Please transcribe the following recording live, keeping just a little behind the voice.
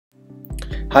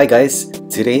Hi guys,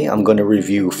 today I'm going to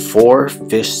review 4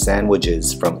 fish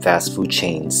sandwiches from fast food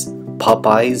chains: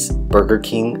 Popeyes, Burger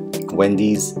King,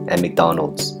 Wendy's, and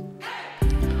McDonald's.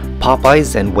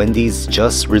 Popeyes and Wendy's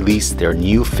just released their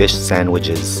new fish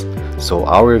sandwiches, so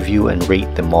I'll review and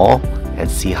rate them all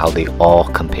and see how they all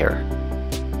compare.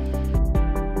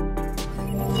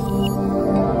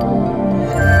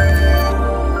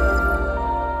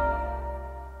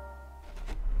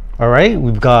 Alright,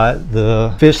 we've got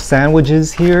the fish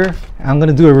sandwiches here. I'm going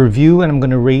to do a review and I'm going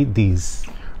to rate these.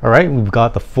 Alright, we've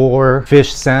got the 4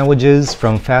 fish sandwiches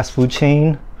from fast food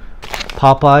chain.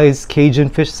 Popeyes Cajun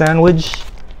fish sandwich.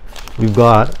 We've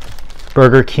got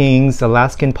Burger King's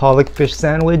Alaskan Pollock fish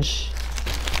sandwich.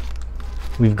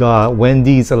 We've got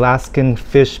Wendy's Alaskan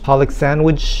fish pollock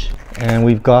sandwich. And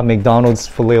we've got McDonald's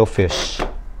Filet-O-Fish.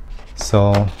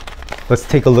 So let's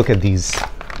take a look at these.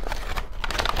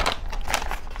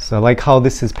 So I like how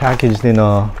this is packaged in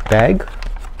a bag.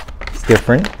 It's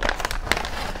different.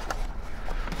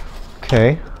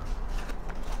 Okay.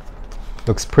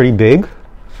 Looks pretty big.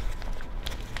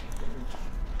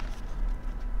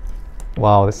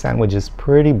 Wow, the sandwich is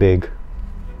pretty big.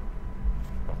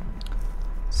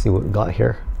 Let's see what we got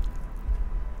here.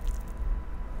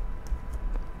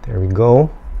 There we go.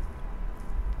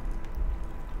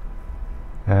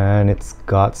 And it's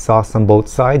got sauce on both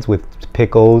sides with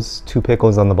pickles, 2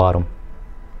 pickles on the bottom.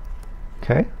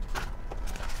 Okay.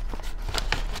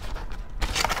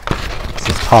 This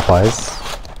is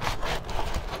Popeyes.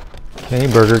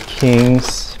 Okay, Burger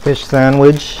King's fish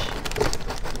sandwich.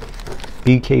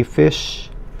 BK fish.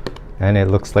 And it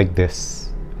looks like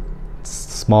this. It's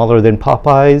smaller than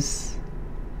Popeyes.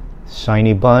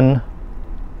 Shiny bun.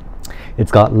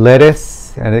 It's got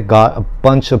lettuce and it got a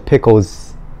bunch of pickles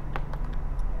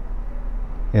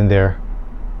in there,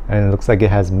 and it looks like it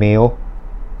has mayo.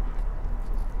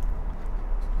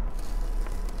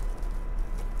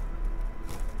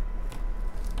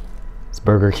 It's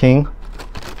Burger King.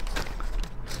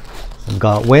 I've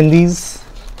got Wendy's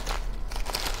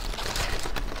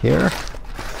here.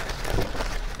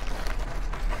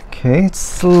 Okay, it's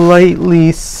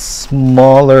slightly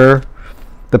smaller.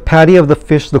 The patty of the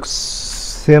fish looks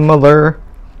similar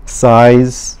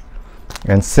size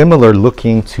and similar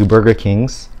looking to Burger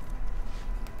King's.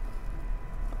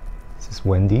 This is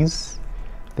Wendy's.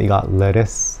 They got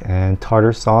lettuce and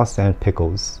tartar sauce and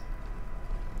pickles.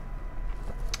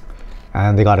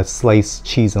 And they got a sliced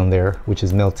cheese on there, which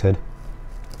is melted.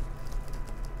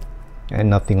 And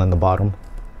nothing on the bottom.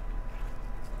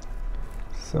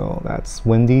 So that's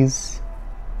Wendy's.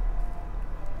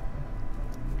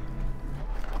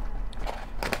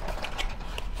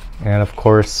 And of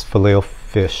course,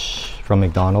 Filet-O-Fish from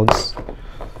McDonald's.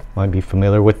 Might be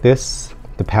familiar with this.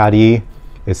 The patty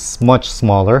is much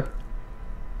smaller.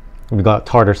 We got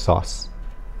tartar sauce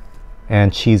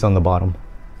and cheese on the bottom.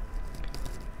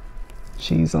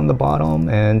 Cheese on the bottom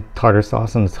and tartar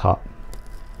sauce on the top.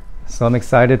 So I'm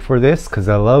excited for this because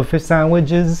I love fish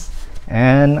sandwiches,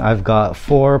 and I've got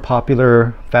 4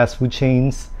 popular fast food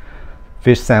chains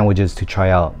fish sandwiches to try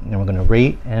out, and we're gonna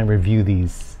rate and review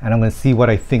these, and I'm gonna see what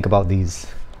I think about these.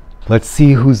 Let's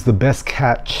see who's the best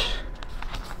catch.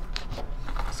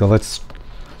 So let's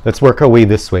work our way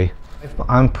this way.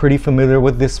 I'm pretty familiar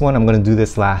with this one. I'm gonna do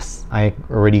this last. I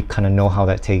already kind of know how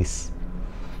that tastes.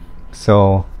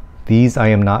 So these I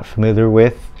am not familiar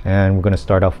with, and we're gonna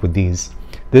start off with these.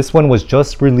 This one was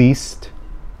just released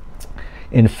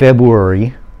in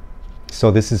February,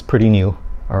 so this is pretty new.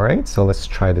 All right, so let's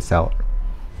try this out.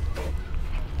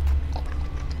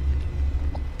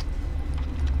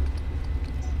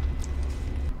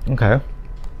 Okay.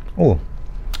 Oh,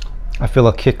 I feel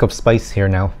a kick of spice here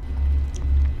now.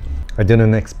 I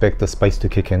didn't expect the spice to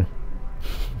kick in.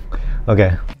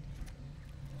 Okay.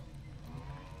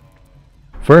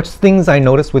 First things I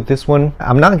noticed with this one,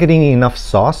 I'm not getting enough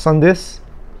sauce on this.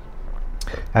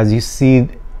 As you see,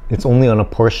 it's only on a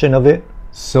portion of it.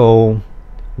 So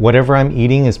whatever I'm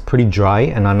eating is pretty dry,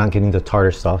 and I'm not getting the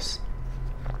tartar sauce.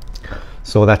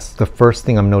 So that's the first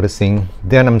thing I'm noticing.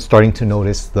 Then I'm starting to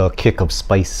notice the kick of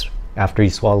spice after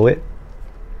you swallow it.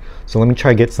 So let me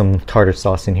try to get some tartar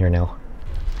sauce in here now.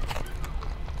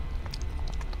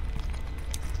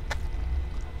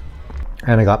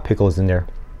 And I got pickles in there.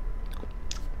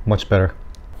 Much better.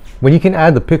 When you can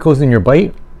add the pickles in your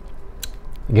bite,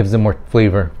 it gives them more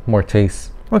flavor, more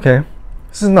taste. Okay,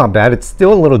 this is not bad. It's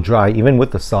still a little dry even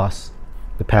with the sauce.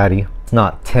 The patty, it's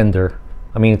not tender.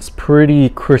 I mean, it's pretty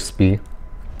crispy.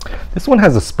 This one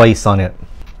has a spice on it.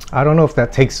 I don't know if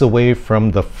that takes away from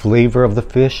the flavor of the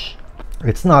fish.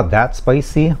 It's not that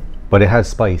spicy, but it has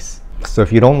spice. So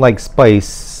if you don't like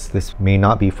spice, this may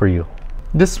not be for you.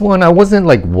 This one, I wasn't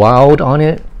like wowed on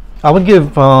it. I would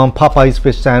give Popeye's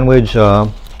fish sandwich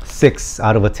 6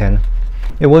 out of a 10.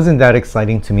 It wasn't that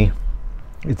exciting to me.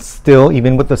 It's still,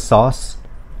 even with the sauce,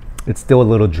 it's still a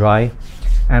little dry.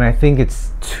 And I think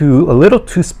it's a little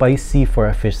too spicy for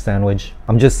a fish sandwich.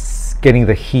 I'm just getting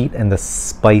the heat and the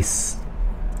spice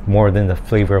more than the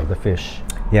flavor of the fish.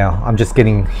 Yeah, I'm just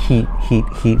getting heat.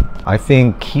 I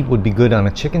think heat would be good on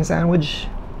a chicken sandwich,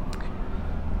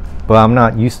 but I'm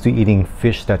not used to eating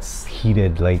fish that's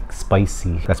heated, like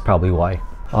spicy. That's probably why.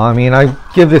 I mean, I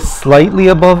give this slightly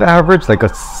above average, like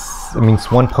it's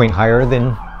 1 point higher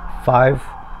than 5.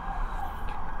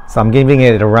 So I'm giving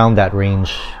it around that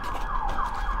range.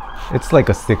 It's like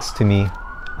a 6 to me.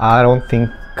 I don't think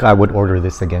I would order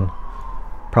this again.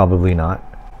 Probably not.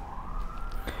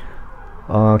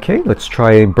 Okay, let's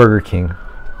try Burger King.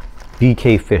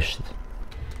 BK fish.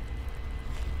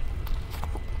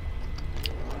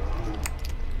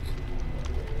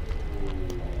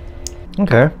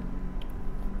 Okay.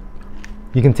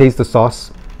 You can taste the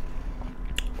sauce,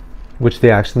 which they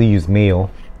actually use mayo.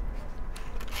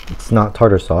 It's not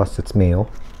tartar sauce, it's mayo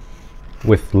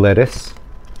with lettuce.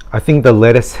 I think the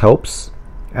lettuce helps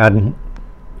add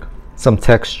some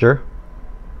texture.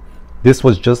 This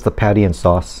was just the patty and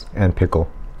sauce and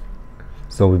pickle.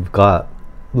 So we've got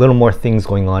a little more things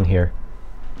going on here.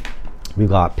 We've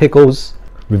got pickles.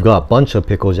 We've got a bunch of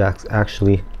pickles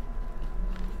actually.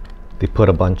 They put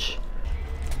a bunch.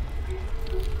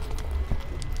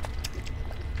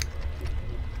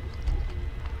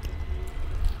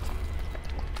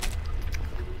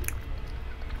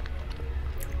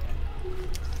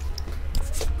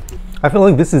 I feel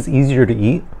like this is easier to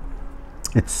eat.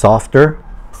 It's softer.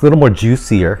 It's a little more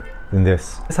juicier than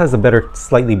this. This has a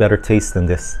slightly better taste than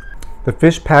this. The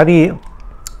fish patty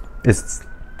is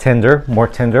tender, more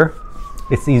tender.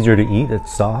 It's easier to eat,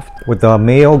 it's soft. With the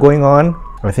mayo going on,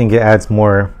 I think it adds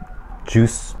more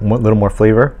juice, a little more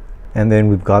flavor. And then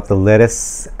we've got the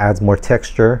lettuce, adds more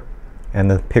texture,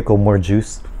 and the pickle more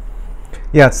juice.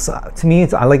 Yeah, to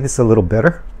me, I like this a little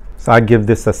better. So I'd give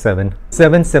this a 7.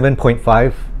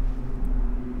 7.5.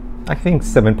 I think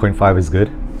 7.5 is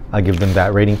good. I give them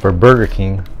that rating for Burger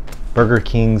King. Burger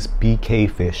King's BK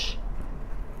fish.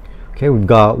 Okay, we've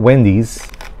got Wendy's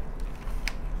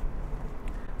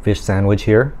fish sandwich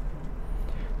here.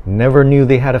 Never knew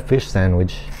they had a fish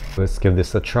sandwich. Let's give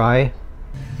this a try.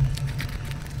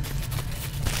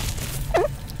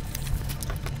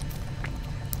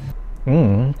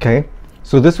 Okay,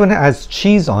 so this one has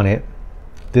cheese on it.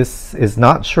 This is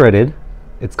not shredded.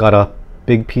 It's got a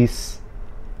big piece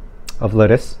of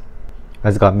lettuce.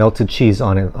 It's got melted cheese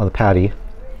on it, on the patty,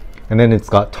 and then it's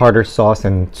got tartar sauce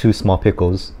and 2 small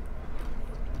pickles.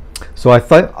 So I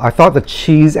thought the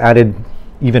cheese added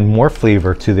even more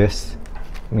flavor to this.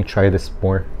 Let me try this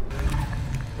more.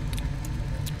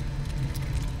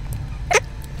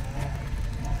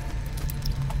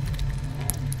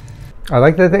 I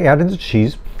like that they added the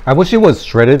cheese. I wish it was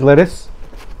shredded lettuce,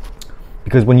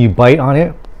 because when you bite on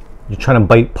it, you're trying to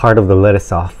bite part of the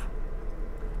lettuce off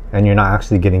and you're not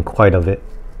actually getting quite of it.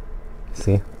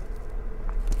 See?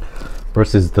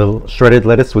 Versus the shredded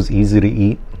lettuce was easy to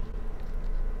eat.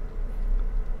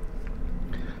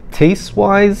 Taste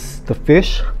wise, the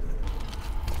fish,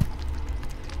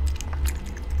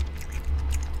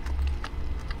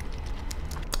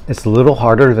 it's a little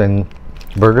harder than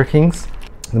Burger King's.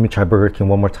 Let me try Burger King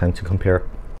one more time to compare.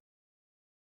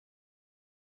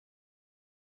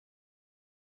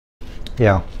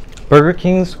 Yeah, Burger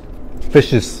King's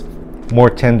fish is more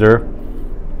tender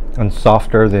and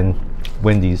softer than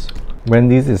Wendy's.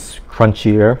 Wendy's is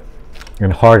crunchier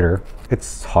and harder.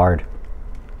 It's hard,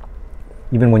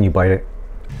 even when you bite it.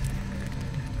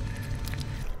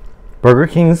 Burger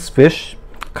King's fish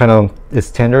kind of is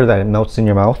tender that it melts in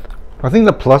your mouth. I think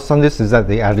the plus on this is that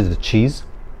they added the cheese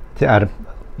to add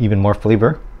even more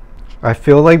flavor. I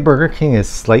feel like Burger King is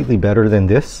slightly better than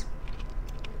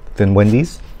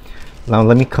Wendy's. Now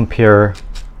let me compare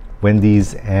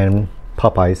Wendy's and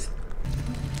Popeyes.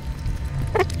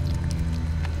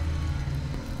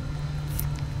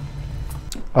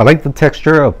 I like the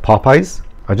texture of Popeyes.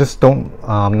 I just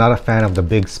I'm not a fan of the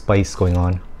big spice going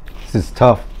on. This is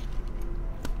tough.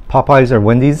 Popeyes or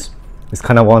Wendy's is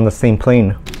kind of on the same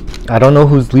plane. I don't know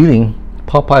who's leading,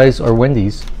 Popeyes or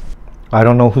Wendy's. I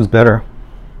don't know who's better.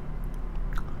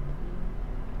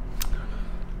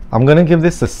 I'm gonna give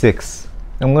this a 6.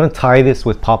 I'm gonna tie this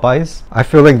with Popeyes. I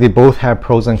feel like they both have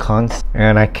pros and cons,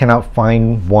 and I cannot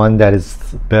find one that is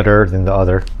better than the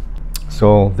other.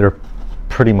 So they're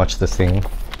pretty much the same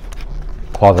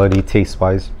quality, taste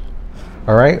wise.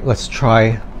 All right, let's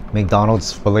try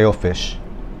McDonald's Filet-O-Fish.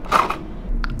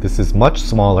 This is much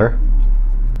smaller.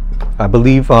 I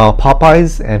believe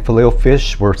Popeyes and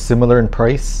Filet-O-Fish were similar in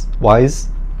price wise,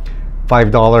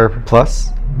 $5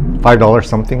 plus, $5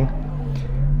 something,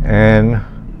 and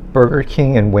Burger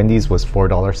King and Wendy's was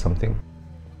 $4 something.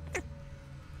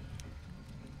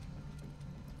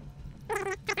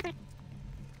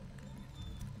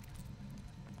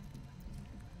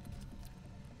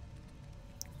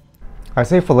 I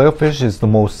say Filet-O-Fish is the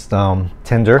most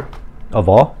tender of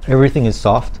all. Everything is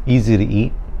soft, easy to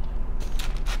eat.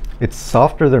 It's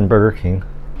softer than Burger King.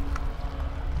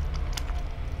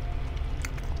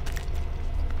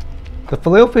 The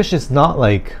Filet-O-Fish is not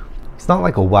like, it's not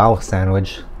like a wow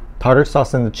sandwich. Tartar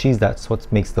sauce and the cheese, that's what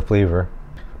makes the flavor.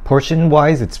 Portion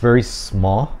wise, it's very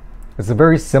small. It's a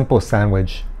very simple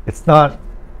sandwich. It's not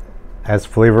as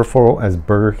flavorful as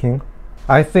Burger King.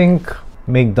 I think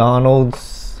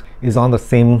McDonald's is on the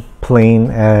same plane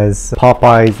as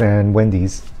Popeyes and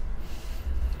Wendy's.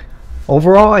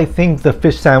 Overall, I think the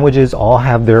fish sandwiches all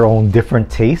have their own different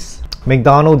tastes.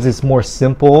 McDonald's is more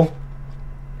simple.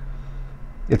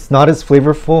 It's not as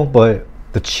flavorful, but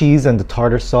the cheese and the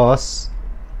tartar sauce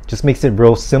just makes it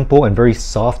real simple and very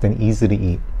soft and easy to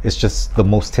eat. It's just the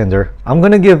most tender. I'm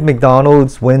gonna give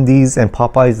McDonald's, Wendy's, and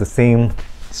Popeyes the same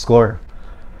score.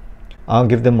 I'll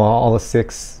give them all a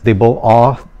 6. They both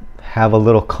all have a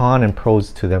little con and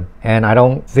pros to them, and I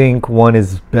don't think one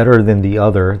is better than the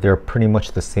other. They're pretty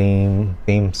much the same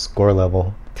score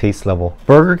level, taste level.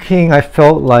 Burger King, I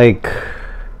felt like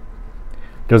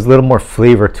there's a little more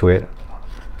flavor to it.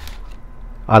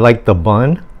 I like the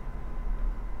bun.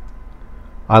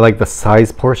 I like the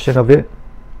size portion of it.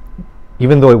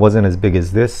 Even though it wasn't as big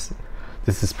as this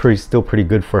is still pretty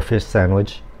good for a fish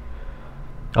sandwich.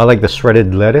 I like the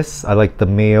shredded lettuce. I like the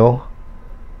mayo.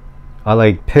 I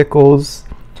like pickles.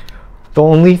 The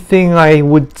only thing I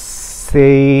would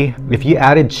say, if you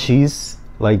added cheese,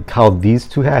 like how these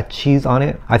two had cheese on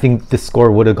it, I think this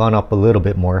score would have gone up a little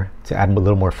bit more to add a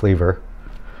little more flavor.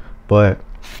 But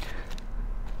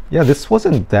yeah, this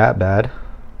wasn't that bad.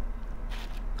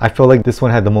 I feel like this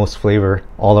one had the most flavor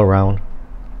all around,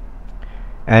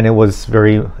 and it was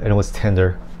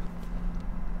tender.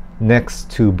 Next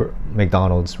to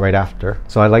McDonald's, right after.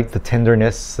 So I like the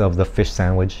tenderness of the fish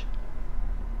sandwich.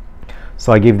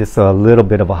 So I gave this a little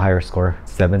bit of a higher score,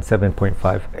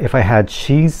 7.5. If I had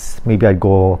cheese, maybe I'd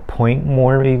go a point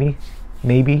more,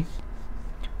 maybe.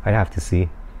 I'd have to see.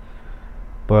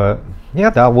 But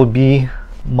yeah, that would be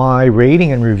my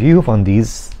rating and review on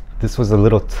these. This was a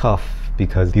little tough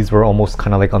because these were almost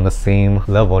kind of like on the same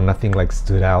level. Nothing like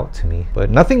stood out to me, but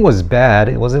nothing was bad.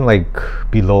 It wasn't like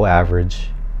below average.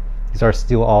 These are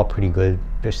still all pretty good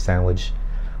fish sandwich.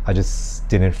 I just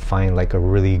didn't find like a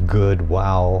really good,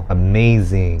 wow,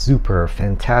 amazing, super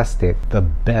fantastic, the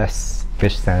best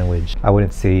fish sandwich. I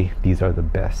wouldn't say these are the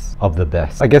best of the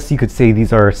best. I guess you could say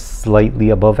these are slightly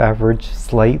above average,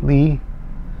 slightly,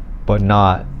 but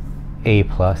not A+,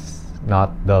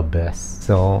 not the best.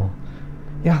 So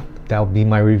yeah, that would be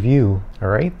my review. All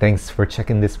right, thanks for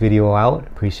checking this video out.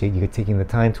 Appreciate you taking the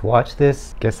time to watch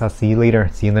this. Guess I'll see you later.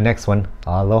 See you in the next one.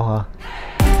 Aloha.